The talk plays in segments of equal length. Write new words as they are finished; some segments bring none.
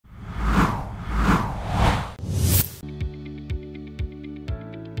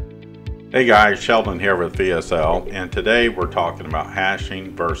Hey guys, Sheldon here with VSL, and today we're talking about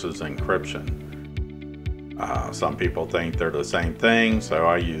hashing versus encryption. Some people think they're the same thing, so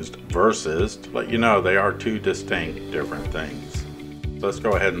I used versus to let you know they are two distinct different things. So let's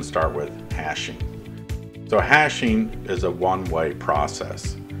go ahead and start with hashing. So hashing is a one-way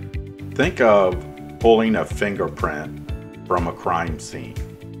process. Think of pulling a fingerprint from a crime scene.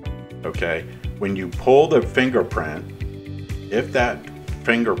 Okay, when you pull the fingerprint, if that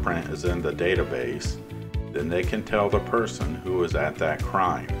fingerprint is in the database, then they can tell the person who was at that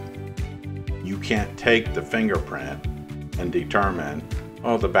crime. You can't take the fingerprint and determine,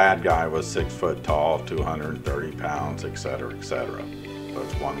 oh, the bad guy was 6 foot tall, 230 pounds, etc., etc. So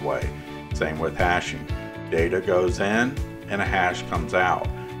it's one way. Same with hashing. Data goes in and a hash comes out.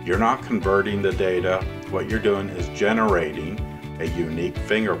 You're not converting the data. What you're doing is generating a unique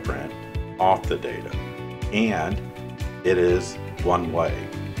fingerprint off the data. And it is one way.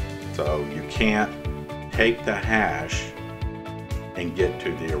 So you can't take the hash and get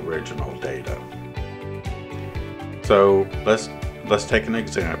to the original data. So let's take an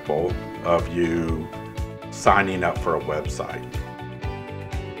example of you signing up for a website.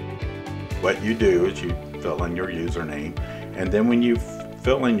 What you do is you fill in your username, and then when you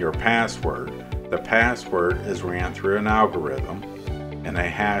fill in your password, the password is ran through an algorithm and a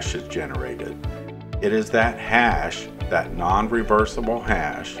hash is generated. It is that hash, that non-reversible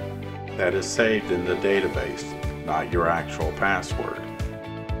hash, that is saved in the database, not your actual password.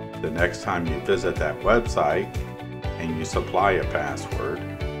 The next time you visit that website and you supply a password,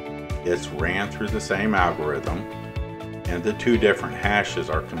 it's ran through the same algorithm and the two different hashes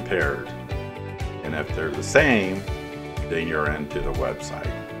are compared. And if they're the same, then you're into the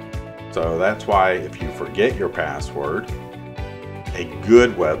website. So that's why if you forget your password, a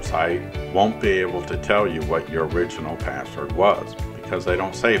good website won't be able to tell you what your original password was because they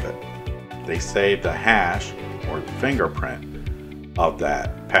don't save it. They save the hash or the fingerprint of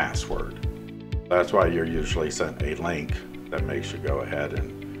that password. That's why you're usually sent a link that makes you go ahead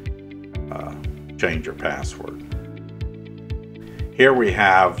and change your password. Here we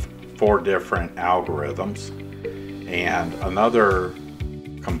have 4 different algorithms, and another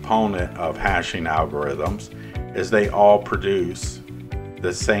component of hashing algorithms is they all produce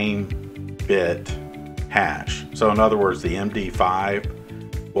the same bit hash. So in other words, the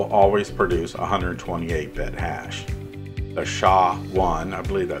MD5 will always produce 128-bit hash. The SHA-1, I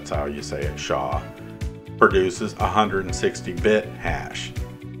believe that's how you say it, SHA, produces 160-bit hash.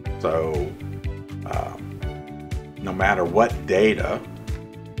 So no matter what data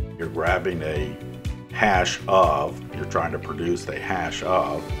you're grabbing a hash of, you're trying to produce a hash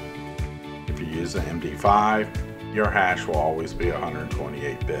of, if you use the MD5, your hash will always be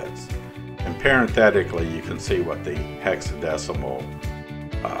 128 bits. And parenthetically, you can see what the hexadecimal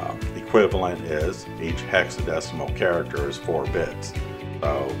equivalent is. Each hexadecimal character is 4 bits.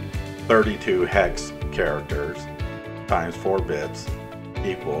 So 32 hex characters times 4 bits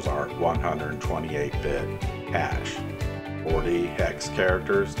equals our 128-bit hash. 40 hex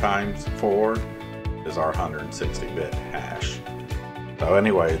characters times 4 is our 160-bit hash. So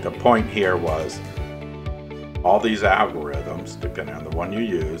anyway, the point here was all these algorithms, depending on the one you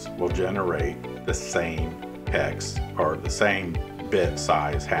use, will generate the same hex or the same bit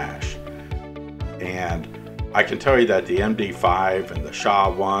size hash. And I can tell you that the MD5 and the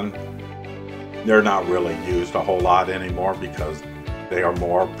SHA-1, they're not really used a whole lot anymore because they are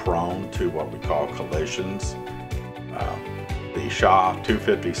more prone to what we call collisions. The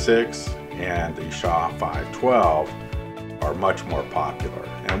SHA-256 and the SHA-512 are much more popular,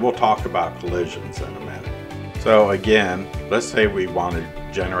 and we'll talk about collisions in a minute. So again, let's say we want to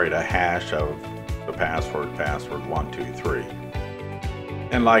generate a hash of the password 123.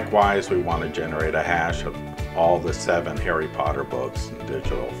 And likewise, we want to generate a hash of all the 7 Harry Potter books in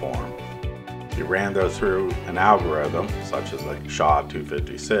digital form. If you ran those through an algorithm, such as the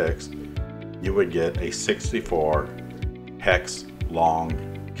SHA-256, you would get a 64 hex long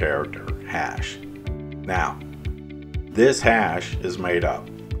character hash. Now, this hash is made up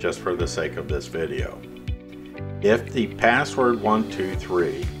just for the sake of this video. If the password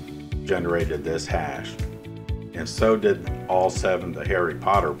 123 generated this hash, and so did all 7 of the Harry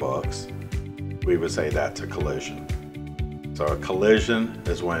Potter books, we would say that's a collision. So a collision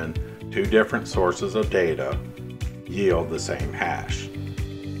is when 2 different sources of data yield the same hash.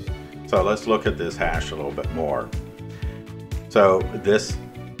 So let's look at this hash a little bit more. So this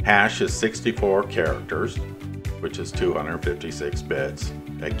hash is 64 characters, which is 256 bits.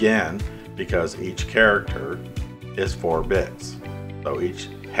 Again, because each character is 4 bits. So each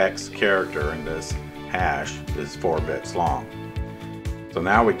hex character in this hash is 4 bits long. So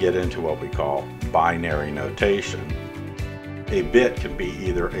now we get into what we call binary notation. A bit can be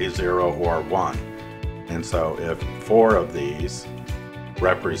either a 0 or a 1. And so if 4 of these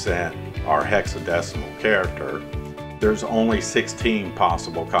represent our hexadecimal character, there's only 16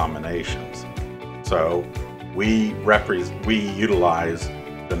 possible combinations. So we utilize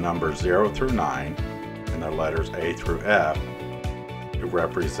the numbers 0 through 9 and the letters A through F to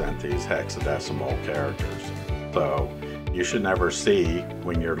represent these hexadecimal characters. So you should never see,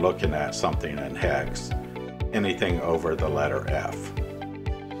 when you're looking at something in hex, anything over the letter F.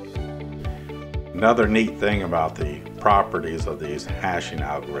 Another neat thing about the properties of these hashing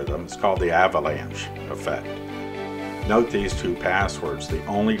algorithms is called the avalanche effect. Note these two passwords. The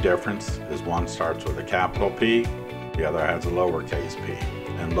only difference is one starts with a capital P, the other has a lowercase p.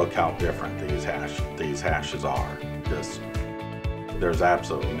 And look how different these hashes are. There's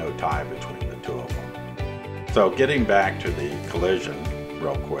absolutely no tie between the two of them. So getting back to the collision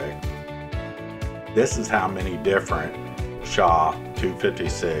real quick, this is how many different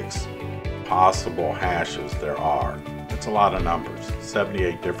SHA-256 possible hashes there are. It's a lot of numbers,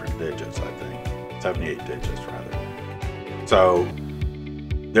 78 different digits, I think, 78 digits rather. So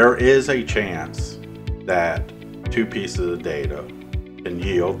there is a chance that two pieces of data can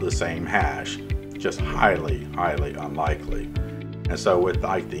yield the same hash, just highly, highly unlikely. And so with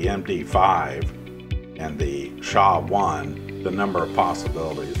like the MD5 and the SHA-1, the number of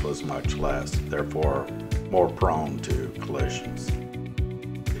possibilities was much less, therefore more prone to collisions.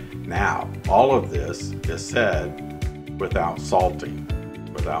 Now, all of this is said without salting,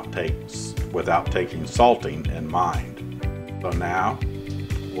 without taking salting in mind. So now,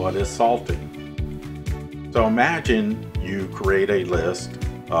 what is salting? So imagine you create a list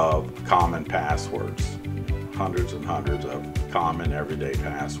of common passwords, hundreds and hundreds of common everyday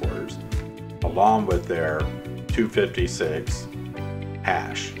passwords, along with their 256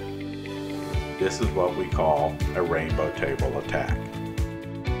 hash. This is what we call a rainbow table attack.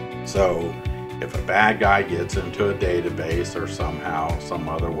 So if a bad guy gets into a database or somehow, some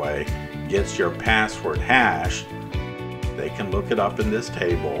other way, gets your password hash, they can look it up in this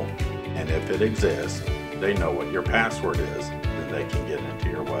table, and if it exists, they know what your password is, and they can get into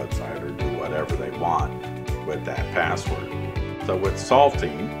your website or do whatever they want with that password. So with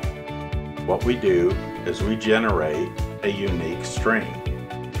salting, what we do is we generate a unique string.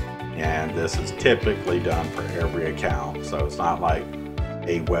 And this is typically done for every account. So it's not like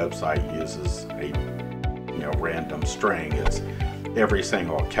a website uses a random string. It's every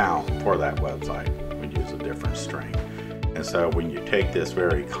single account for that website would use a different string. And so when you take this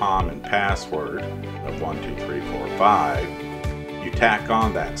very common password of 1, 2, 3, 4, 5, you tack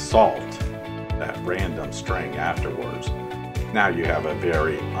on that salt, that random string afterwards. Now you have a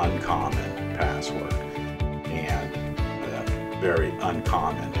very uncommon password and a very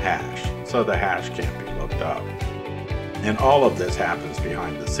uncommon hash. So the hash can't be looked up. And all of this happens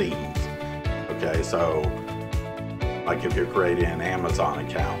behind the scenes. Okay, so like if you're creating an Amazon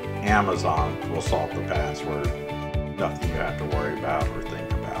account, Amazon will salt the password. Nothing you have to worry about or think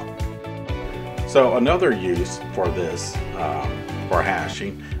about. So another use for this, for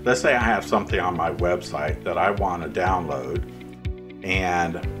hashing, let's say I have something on my website that I want to download.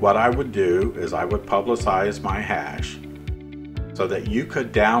 And what I would do is I would publicize my hash so that you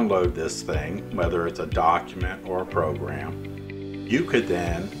could download this thing, whether it's a document or a program. You could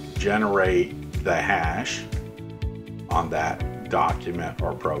then generate the hash on that document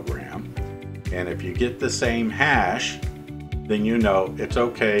or program. And if you get the same hash, then you know it's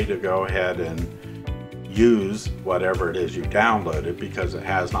okay to go ahead and use whatever it is you downloaded because it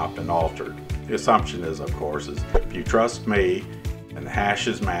has not been altered. The assumption is, of course, is if you trust me and the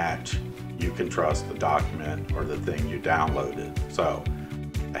hashes match, you can trust the document or the thing you downloaded. So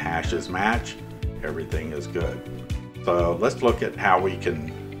the hashes match, everything is good. So let's look at how we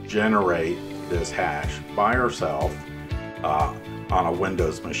can generate this hash by ourselves on a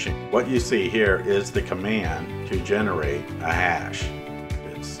Windows machine. What you see here is the command to generate a hash.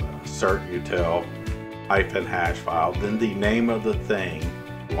 It's certutil -hash file, then the name of the thing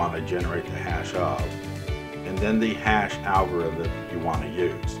you want to generate the hash of, and then the hash algorithm you want to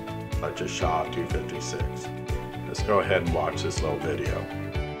use, such as SHA-256. Let's go ahead and watch this little video.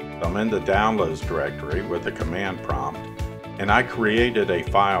 So I'm in the downloads directory with the command prompt, and I created a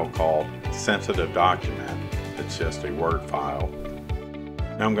file called sensitive document. It's just a Word file.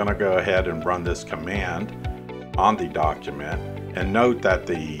 Now I'm going to go ahead and run this command on the document, and note that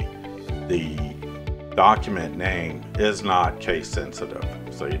the document name is not case sensitive,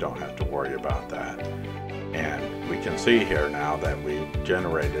 so you don't have to worry about that. And we can see here now that we've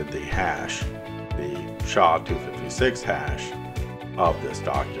generated the hash, the SHA-256 hash, of this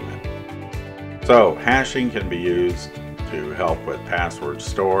document. So hashing can be used to help with password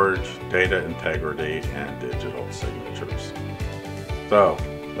storage, data integrity, and digital signatures. So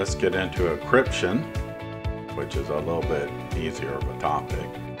let's get into encryption, which is a little bit easier of a topic.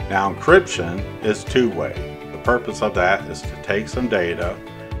 Now, encryption is two-way. The purpose of that is to take some data,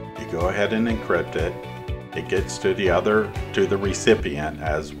 you go ahead and encrypt it, it gets to the recipient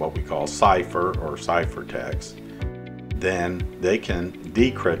as what we call cipher or ciphertext. Then they can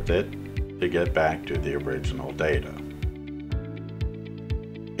decrypt it to get back to the original data.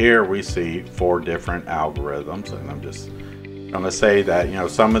 Here we see 4 different algorithms, and I'm just going to say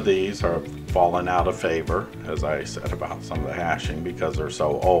that some of these are fallen out of favor, as I said about some of the hashing, because they're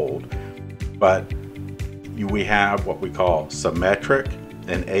so old. But we have what we call symmetric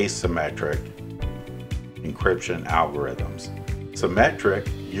and asymmetric encryption algorithms. Symmetric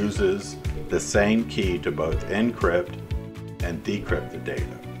uses the same key to both encrypt and decrypt the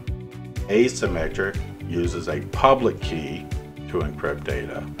data. Asymmetric uses a public key to encrypt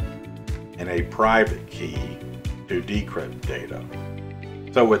data and a private key to decrypt data.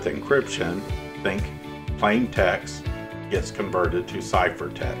 So with encryption, think plain text gets converted to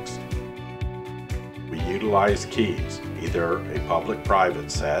ciphertext. We utilize keys, either a public-private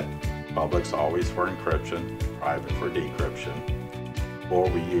set, public's always for encryption, private for decryption, or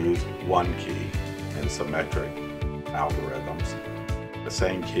we use one key in symmetric algorithms. The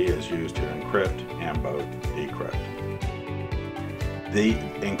same key is used to encrypt and both decrypt. The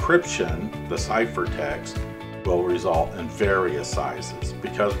encryption, the ciphertext, will result in various sizes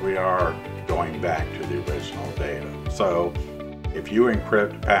because we are going back to the original data. So if you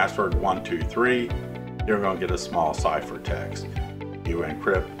encrypt password 123, you're going to get a small ciphertext. You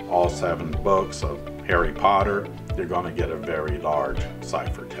encrypt all 7 books of Harry Potter, you're going to get a very large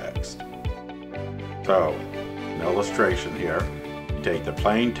ciphertext. So, an illustration here, you take the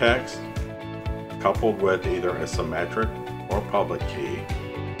plain text coupled with either a symmetric or public key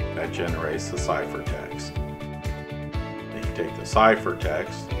that generates the ciphertext. Then you take the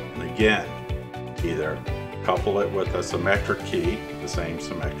ciphertext and again, either couple it with a symmetric key, the same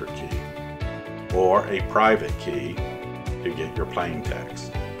symmetric key, or a private key to get your plain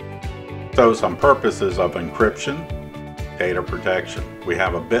text. So some purposes of encryption: data protection. We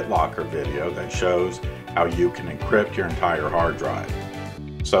have a BitLocker video that shows how you can encrypt your entire hard drive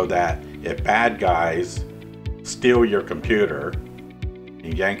so that if bad guys steal your computer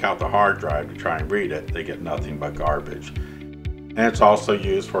and yank out the hard drive to try and read it, they get nothing but garbage. And it's also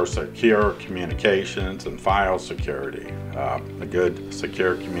used for secure communications and file security. A good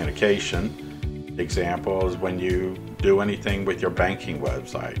secure communication example is when you do anything with your banking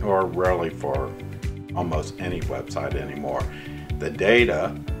website, or really for almost any website anymore. The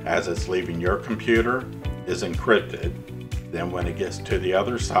data, as it's leaving your computer, is encrypted. Then when it gets to the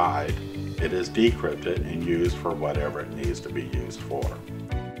other side, it is decrypted and used for whatever it needs to be used for.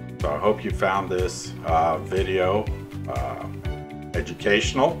 So I hope you found this video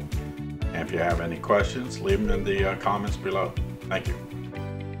educational. And if you have any questions, leave them in the comments below. Thank you.